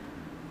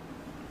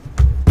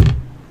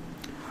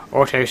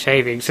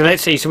 Auto-saving. So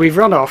let's see. So we've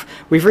run off.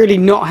 We've really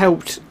not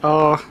helped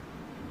our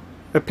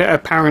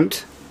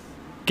apparent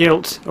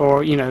guilt,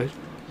 or, you know,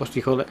 what do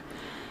you call it?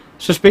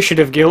 Suspicion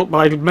of guilt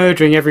by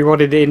murdering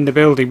everyone in the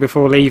building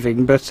before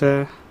leaving, but,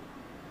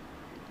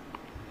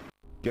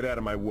 Get out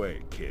of my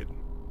way, kid.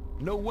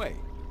 No way.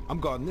 I'm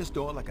guarding this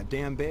door like a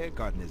damn bear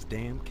guarding his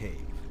damn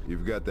cave.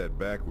 You've got that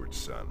backwards,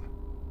 son.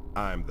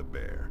 I'm the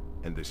bear,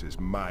 and this is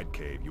my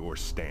cave you're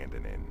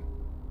standing in.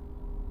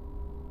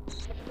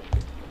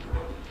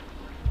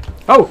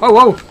 Oh,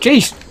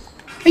 jeez.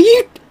 Are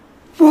you...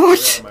 What?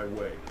 Get out of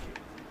my way.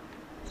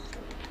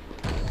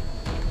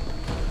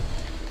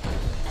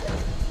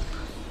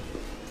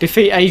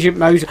 Defeat Agent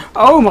Moses.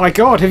 Oh my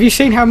god, have you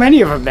seen how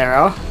many of them there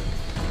are?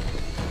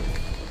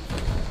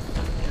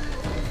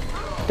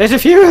 There's a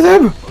few of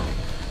them!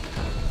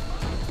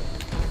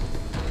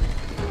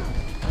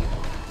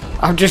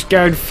 I'm just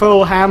going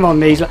full ham on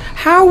these.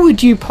 How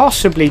would you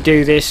possibly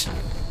do this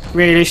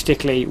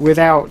realistically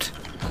without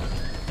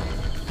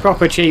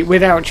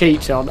without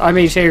cheats on? I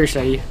mean,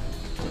 seriously.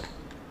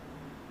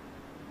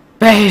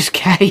 Bear's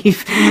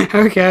Cave.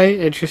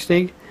 Okay,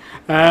 interesting.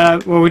 Well,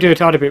 we'll do a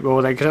tiny bit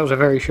more then, because that was a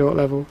very short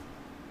level.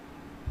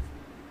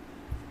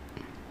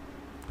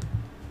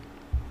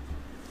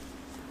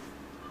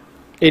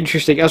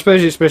 Interesting. I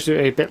suppose it's supposed to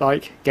be a bit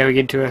like going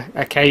into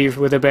a cave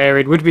with a bear.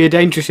 It would be a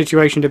dangerous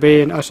situation to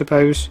be in, I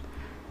suppose.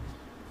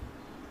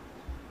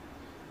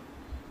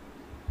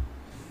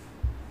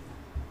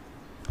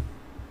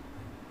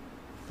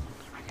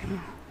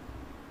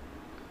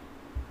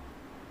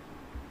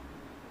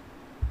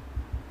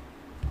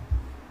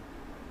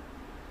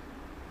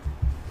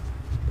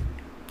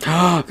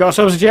 Got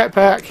ourselves a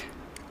jetpack.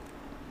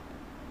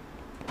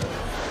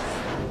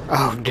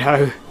 Oh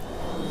no.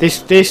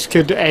 This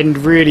could end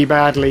really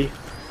badly.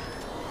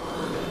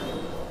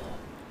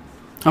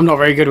 I'm not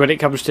very good when it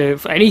comes to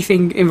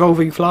anything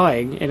involving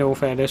flying, in all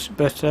fairness,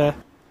 but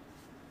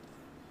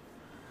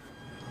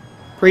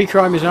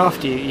pre-crime is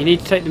after you. You need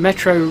to take the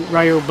Metro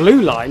Rail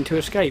Blue Line to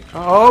escape.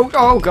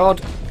 Oh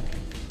god.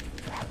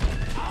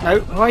 No,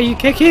 why are you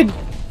kicking?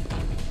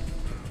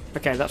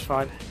 Okay, that's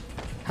fine.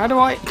 How do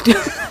I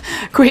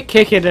quit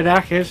kicking the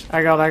knackers?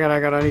 Hang on.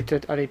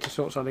 I need to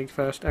sort something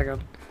first. Hang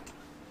on.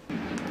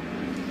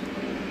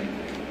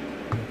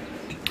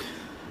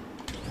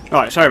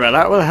 Right, sorry about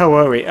that. Where the hell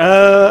were we?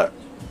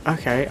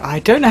 Okay, I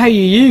don't know how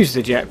you use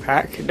the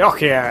jetpack. Oh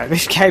yeah,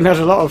 this game has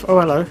a lot of... Oh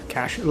hello,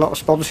 Cash. A lot of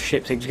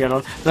sponsorship things going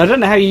on. But I don't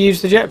know how you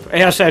use the jetpack.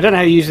 Yeah, so I don't know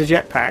how you use the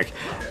jetpack.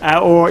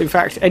 Or, in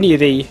fact, any of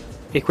the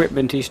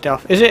equipment-y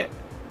stuff. Is it?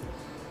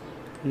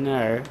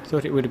 No, I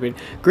thought it would have been.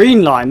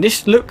 Green line.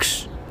 This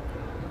looks...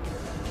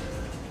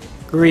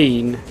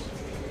 green.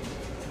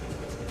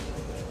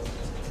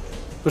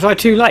 Was I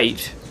too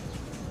late?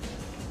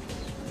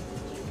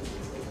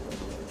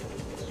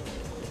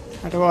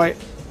 How do I...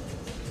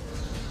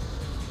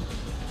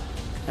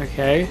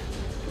 Okay.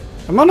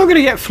 Am I not going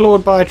to get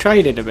floored by a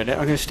train in a minute?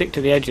 I'm going to stick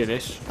to the edge of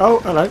this. Oh,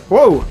 hello.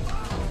 Whoa!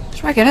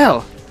 Smacking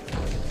hell.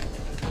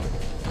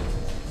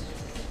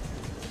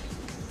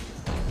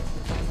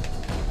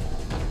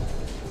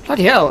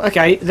 Bloody hell.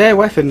 Okay, their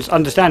weapons,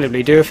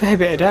 understandably, do a fair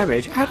bit of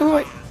damage. How do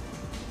I...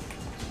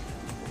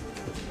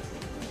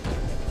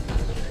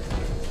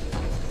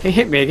 He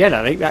hit me again,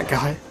 I think, that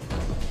guy.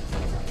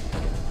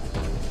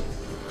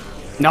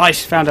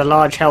 Nice, found a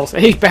large health.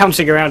 He's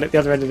bouncing around at the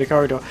other end of the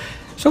corridor.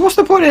 So what's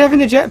the point of having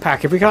the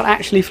jetpack if we can't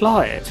actually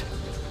fly it?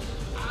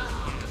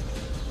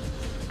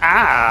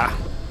 Ah!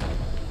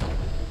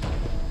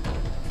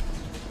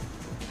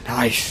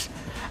 Nice.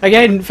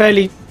 Again,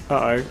 fairly...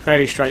 Uh-oh,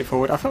 fairly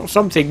straightforward. I felt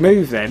something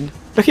move then.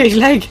 Look at his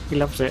leg! He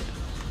loves it.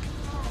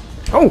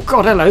 Oh,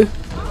 God, hello!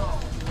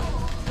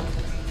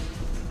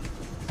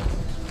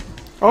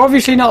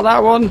 Obviously not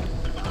that one.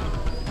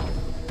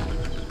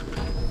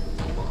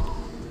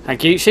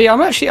 Thank you. See,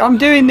 I'm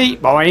doing the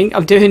boing.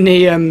 I'm doing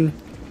the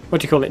what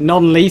do you call it?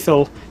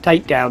 Non-lethal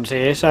takedowns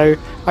here, so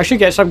I should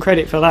get some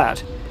credit for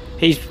that.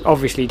 He's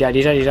obviously dead.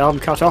 He's had his arm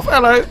cut off.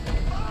 Hello.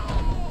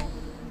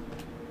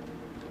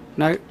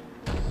 No.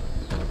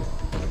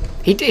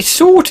 It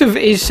sort of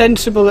is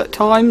sensible at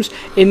times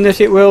in that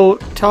it will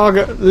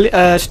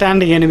target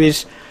standing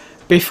enemies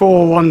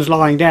before one's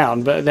lying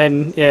down, but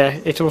then yeah,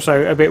 it's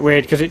also a bit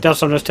weird because it does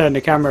sometimes turn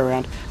the camera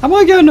around. Am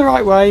I going the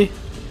right way?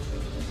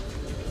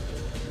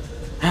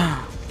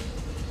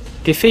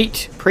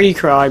 Defeat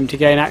pre-crime to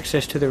gain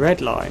access to the red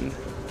line.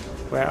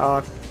 Where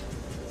are...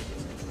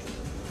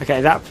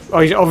 Okay, that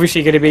is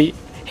obviously going to be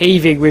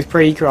heaving with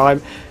pre-crime.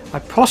 I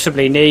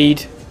possibly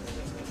need...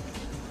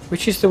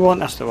 Which is the one?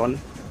 That's the one.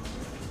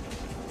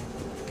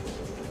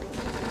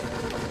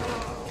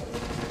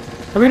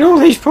 I mean, all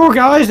these poor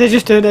guys, they're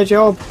just doing their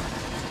job.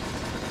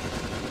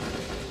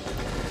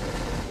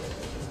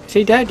 Is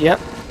he dead? Yep.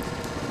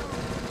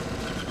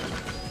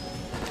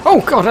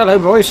 Oh God, hello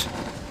boys.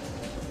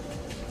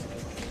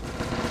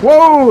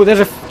 Whoa,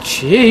 there's a...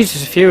 Jeez,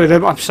 there's a few of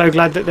them. I'm so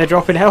glad that they're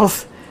dropping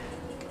health.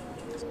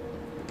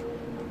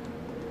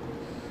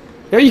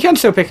 Yeah, you can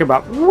still pick them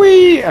up.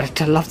 Whee! I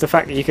love the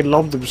fact that you can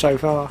lob them so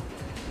far.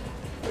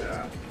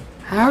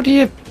 How do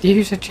you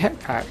use a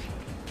jetpack?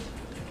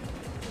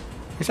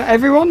 Is that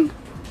everyone?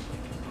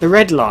 The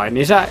red line,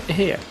 is that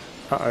here?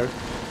 Uh-oh.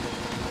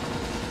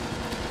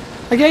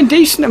 Again,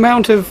 decent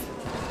amount of...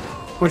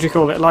 What do you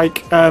call it?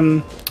 Like,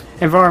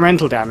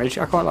 environmental damage.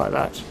 I quite like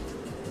that.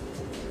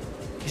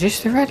 Is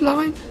this the red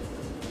line?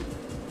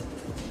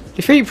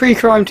 Defeat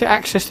pre-crime to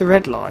access the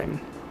red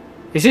line.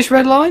 Is this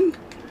red line?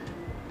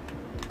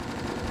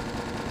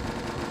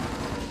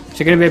 Is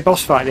there going to be a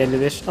boss fight at the end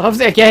of this? I love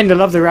the, again, I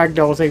love the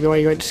ragdoll thing, the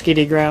way you went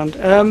skidding around.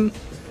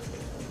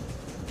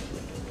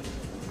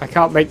 I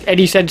can't make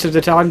any sense of the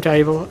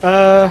timetable.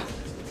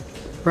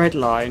 Red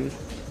line.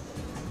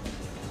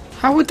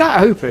 How would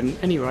that open?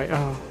 Anyway,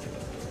 oh.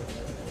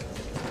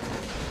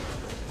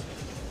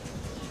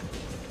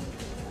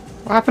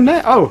 What happened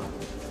there? Oh.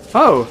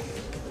 Oh.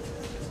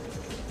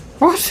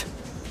 What?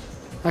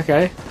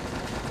 Okay.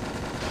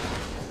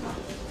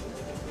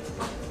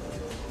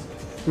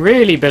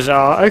 Really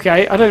bizarre.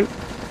 Okay, I don't...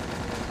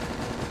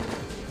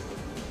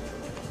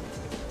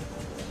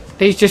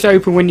 These just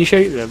open when you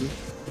shoot them.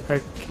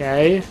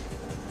 Okay.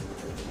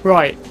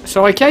 Right,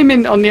 so I came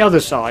in on the other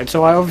side,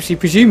 so I obviously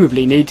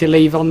presumably need to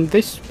leave on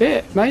this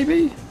bit,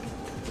 maybe?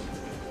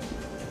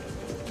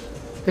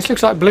 This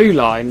looks like blue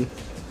line.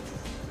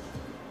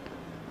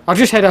 I'll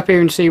just head up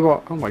here and see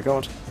what... Oh my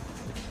god.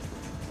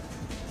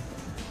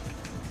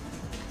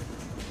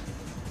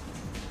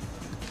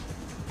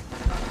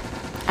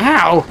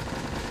 Ow!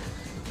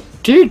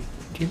 Dude,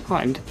 do you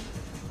mind?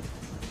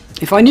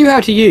 If I knew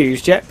how to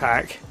use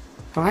jetpack...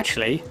 Oh,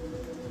 actually...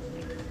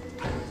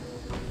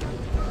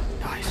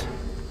 Nice.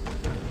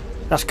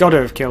 That's got to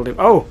have killed him.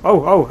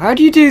 Oh, how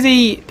do you do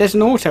the... There's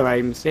an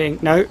auto-aim thing.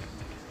 No.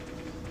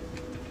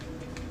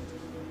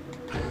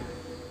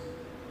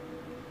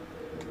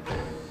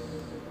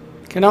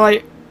 Can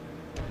I...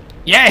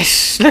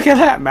 Yes! Look at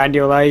that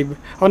manual aim.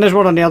 Oh, and there's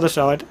one on the other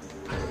side.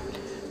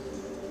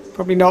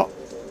 Probably not.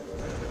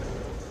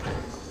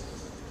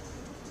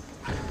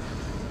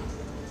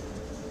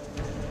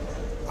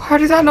 How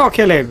did that not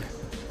kill him?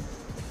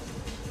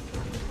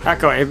 That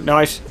got him.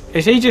 Nice.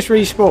 Is he just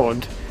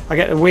respawned? I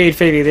get the weird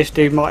feeling this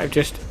dude might have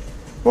just...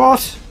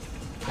 What?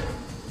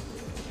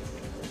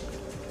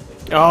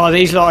 Oh,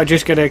 these lot are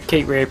just going to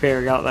keep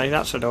reappearing, aren't they?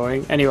 That's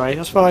annoying. Anyway,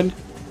 that's fine.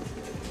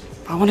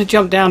 I want to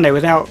jump down there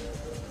without...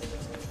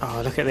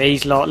 Oh, look at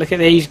these lot. Look at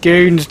these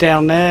goons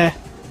down there.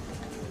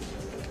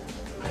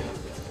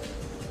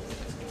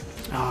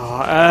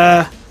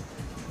 Oh,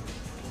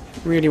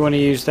 really want to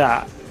use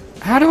that.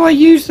 How do I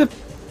use the...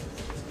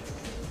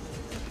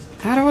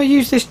 How do I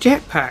use this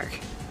jetpack?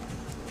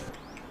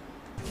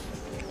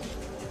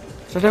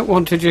 I don't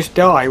want to just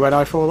die when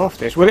I fall off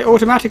this. Will it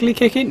automatically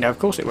kick in? No, of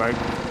course it won't.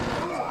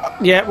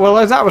 Yeah,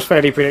 well, that was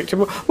fairly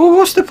predictable. Well,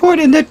 what's the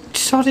point in the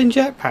sodding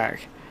jetpack?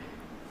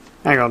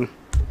 Hang on.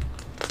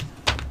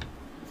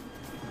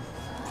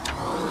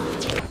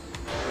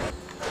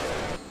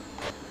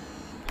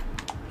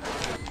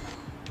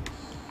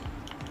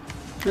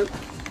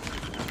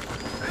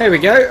 There we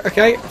go.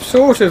 Okay,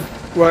 sort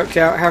of worked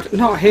out how to...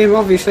 Not him,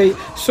 obviously.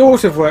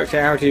 Sort of worked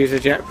out how to use a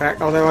jetpack,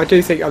 although I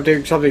do think I'm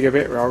doing something a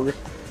bit wrong.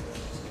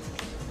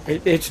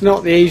 It's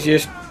not the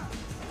easiest...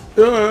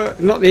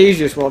 not the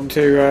easiest one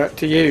to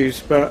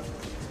use, but...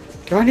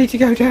 Do I need to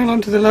go down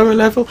onto the lower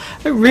level?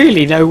 I don't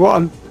really know what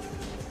I'm...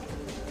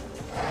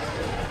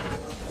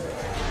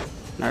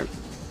 No.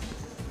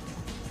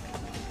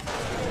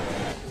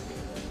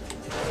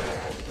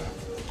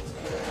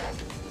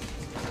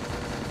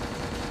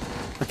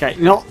 Okay,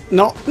 no!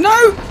 Not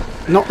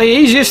the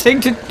easiest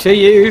thing to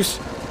use.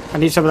 I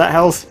need some of that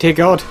health, dear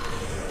God.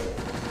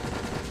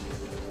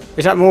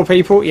 Is that more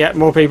people? Yeah,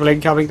 more people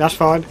incoming, that's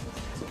fine.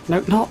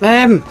 No, not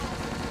them!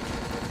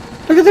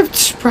 Look at the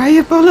spray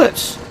of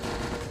bullets!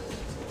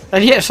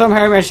 And yet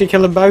somehow I managed to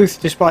kill them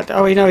both, despite...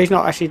 Oh, no, he's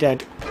not actually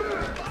dead.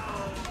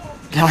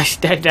 Nice,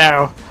 dead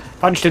now.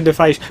 Punched in the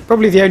face.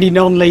 Probably the only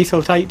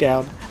non-lethal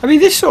takedown. I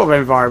mean, this sort of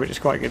environment is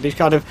quite good. These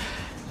kind of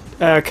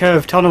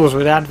curved tunnels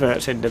with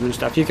adverts in them and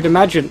stuff. You could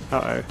imagine...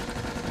 Uh-oh.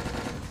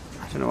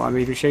 I don't know what I'm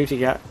even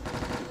shooting at.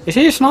 Is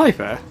he a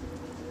sniper?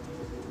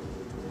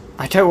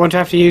 I don't want to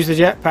have to use the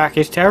jetpack.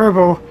 It's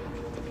terrible.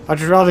 I'd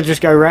just rather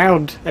just go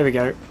round. There we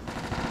go.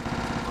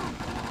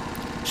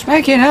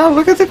 Smacking hell,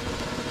 look at the...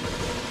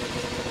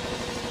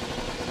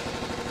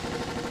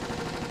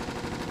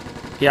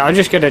 Yeah, I'm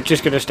just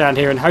gonna stand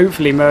here and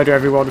hopefully murder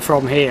everyone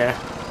from here,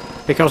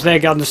 because their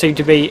guns seem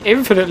to be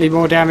infinitely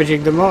more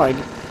damaging than mine.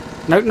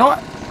 No,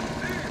 not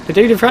the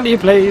dude in front of you,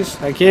 please.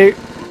 Thank you.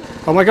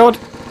 Oh my God!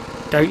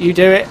 Don't you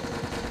do it?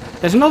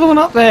 There's another one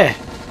up there.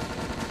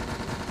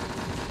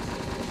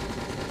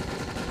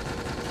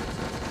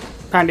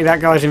 Apparently that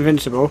guy's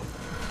invincible.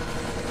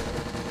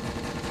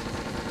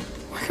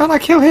 Why can't I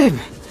kill him?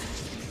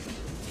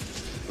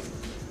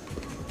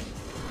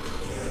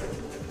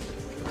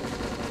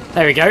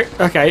 There we go.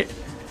 Okay.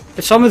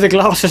 Some of the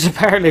glass is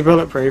apparently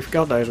bulletproof.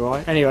 God knows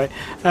why. Anyway.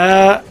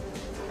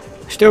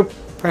 Still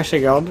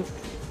pressing on.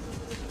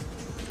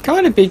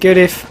 Kind of be good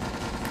if...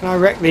 Can I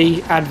wreck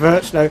the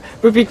adverts? No.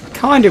 Would be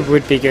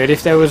good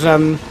if there was...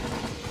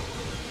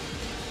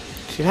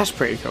 See, that's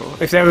pretty cool.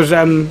 If there was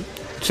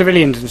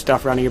civilians and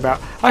stuff running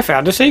about. I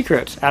found a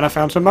secret. And I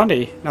found some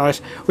money. Nice.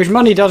 Which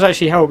money does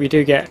actually help. You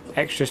do get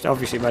extra stuff.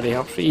 Obviously money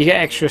helps. But you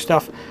get extra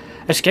stuff.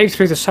 Escape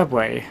through the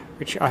subway,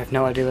 which I have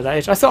no idea what that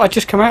is. I thought I'd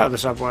just come out of the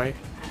subway.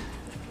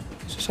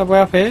 Is the subway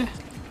up here?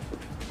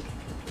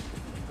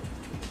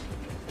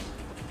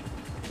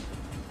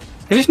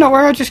 Is this not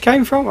where I just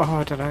came from? Oh,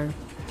 I don't know.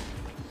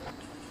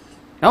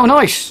 Oh,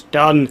 nice!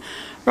 Done.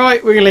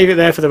 Right, we're going to leave it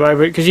there for the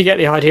moment, because you get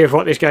the idea of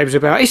what this game's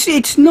about.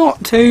 It's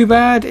not too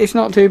bad. It's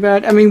not too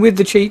bad. I mean, with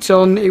the cheats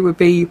on, it would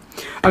be...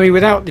 I mean,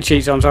 without the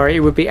cheats on, sorry, it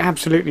would be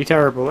absolutely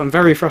terrible and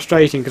very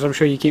frustrating, because I'm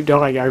sure you keep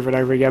dying over and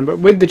over again. But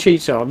with the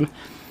cheats on...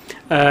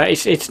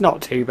 it's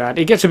not too bad.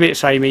 It gets a bit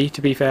samey,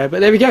 to be fair, but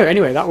there we go.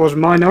 Anyway, that was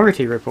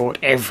Minority Report.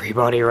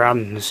 Everybody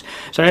runs.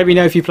 So let me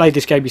know if you played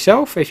this game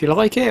yourself, if you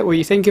like it, what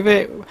you think of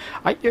it.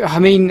 I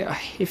mean,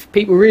 if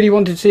people really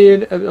wanted to see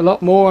it a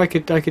lot more, I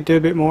could do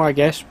a bit more, I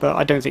guess, but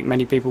I don't think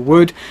many people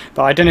would.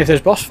 But I don't know if there's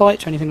boss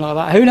fights or anything like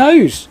that. Who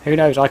knows? Who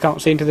knows? I can't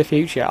see into the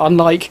future.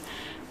 Unlike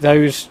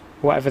those,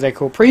 whatever they're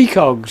called,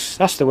 precogs.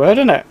 That's the word,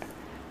 isn't it?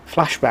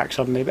 Flashback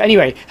suddenly. But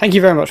anyway, thank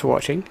you very much for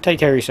watching. Take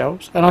care of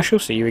yourselves, and I shall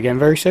see you again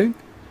very soon.